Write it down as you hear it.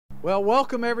Well,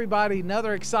 welcome everybody.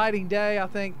 Another exciting day. I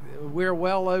think we're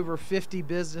well over 50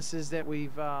 businesses that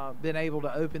we've been able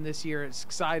to open this year. It's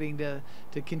exciting to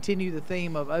continue the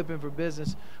theme of open for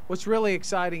business. What's really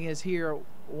exciting is here,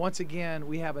 once again,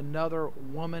 we have another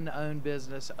woman-owned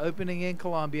business opening in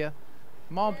Columbia.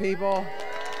 Come on, people.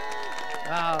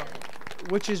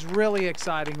 Which is really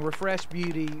exciting. Refresh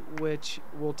Beauty, which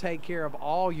will take care of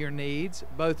all your needs,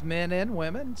 both men and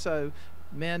women. So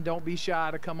men, don't be shy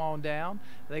to come on down.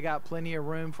 They got plenty of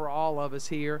room for all of us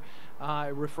here.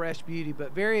 Refresh Beauty,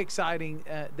 but very exciting.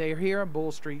 They're here in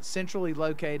Bull Street, centrally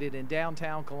located in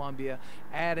downtown Columbia,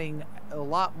 adding a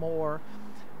lot more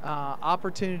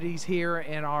opportunities here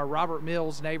in our Robert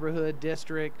Mills neighborhood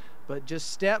district, but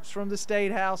just steps from the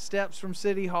State House, steps from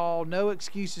City Hall. No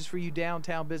excuses for you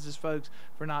downtown business folks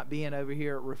for not being over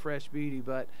here at Refresh Beauty.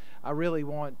 But I really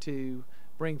want to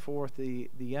bring forth the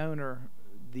owner,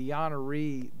 the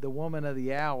honoree, the woman of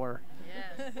the hour.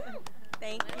 Yes.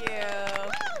 Thank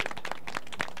you.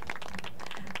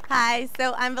 Hi,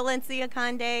 so I'm Valencia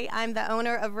Conde. I'm the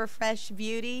owner of Refresh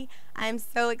Beauty. I'm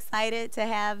so excited to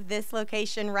have this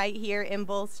location right here in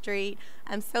Bull Street.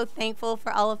 I'm so thankful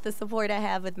for all of the support I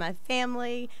have with my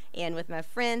family and with my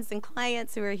friends and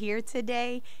clients who are here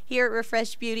today. Here at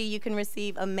Refresh Beauty, you can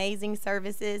receive amazing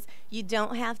services. You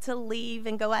don't have to leave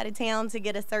and go out of town to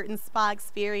get a certain spa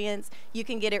experience. You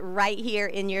can get it right here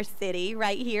in your city,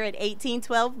 right here at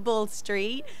 1812 Bull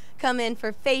Street. Come in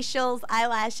for facials,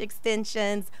 eyelash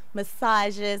extensions,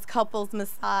 massages, couples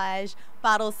massage,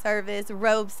 bottle service,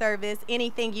 robe service,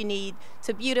 anything you need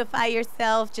to beautify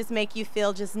yourself, just make you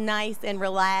feel just nice and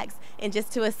relaxed, and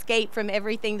just to escape from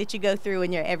everything that you go through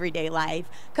in your everyday life.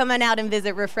 Come on out and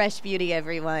visit Refresh Beauty,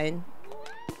 everyone.